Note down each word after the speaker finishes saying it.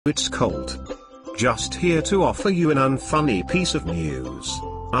It's cold. Just here to offer you an unfunny piece of news.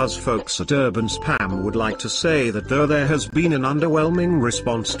 Us folks at Urban Spam would like to say that though there has been an underwhelming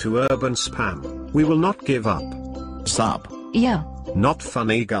response to Urban Spam, we will not give up. Sup? Yo. Not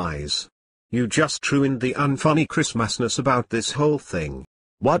funny, guys. You just ruined the unfunny Christmasness about this whole thing.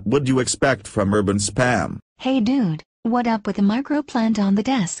 What would you expect from Urban Spam? Hey dude, what up with a microplant on the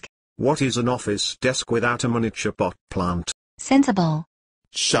desk? What is an office desk without a miniature pot plant? Sensible.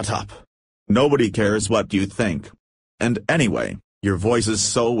 Shut up. Nobody cares what you think. And anyway, your voice is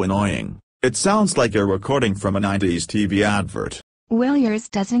so annoying. It sounds like you're recording from a 90s TV advert. Well, yours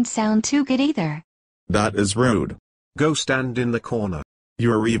doesn't sound too good either. That is rude. Go stand in the corner.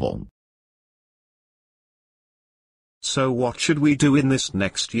 You're evil. So what should we do in this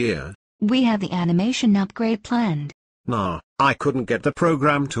next year? We have the animation upgrade planned. Nah, I couldn't get the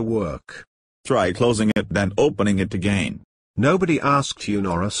program to work. Try closing it then opening it again. Nobody asked you,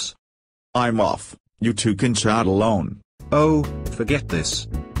 Norris. I'm off. You two can chat alone. Oh, forget this.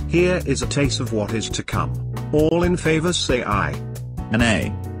 Here is a taste of what is to come. All in favor say aye. An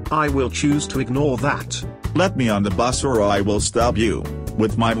A. I will choose to ignore that. Let me on the bus or I will stab you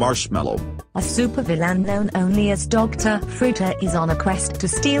with my marshmallow. A supervillain known only as Dr. Fritter is on a quest to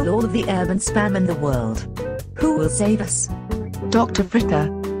steal all of the urban spam in the world. Who will save us? Dr. Fritter.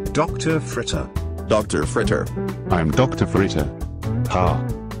 Dr. Fritter. Dr. Fritter. I'm Dr. Fritter. Ha.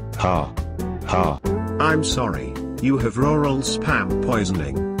 Ha. Ha. I'm sorry, you have rural spam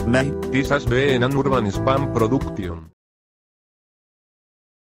poisoning. May. This has been an urban spam production.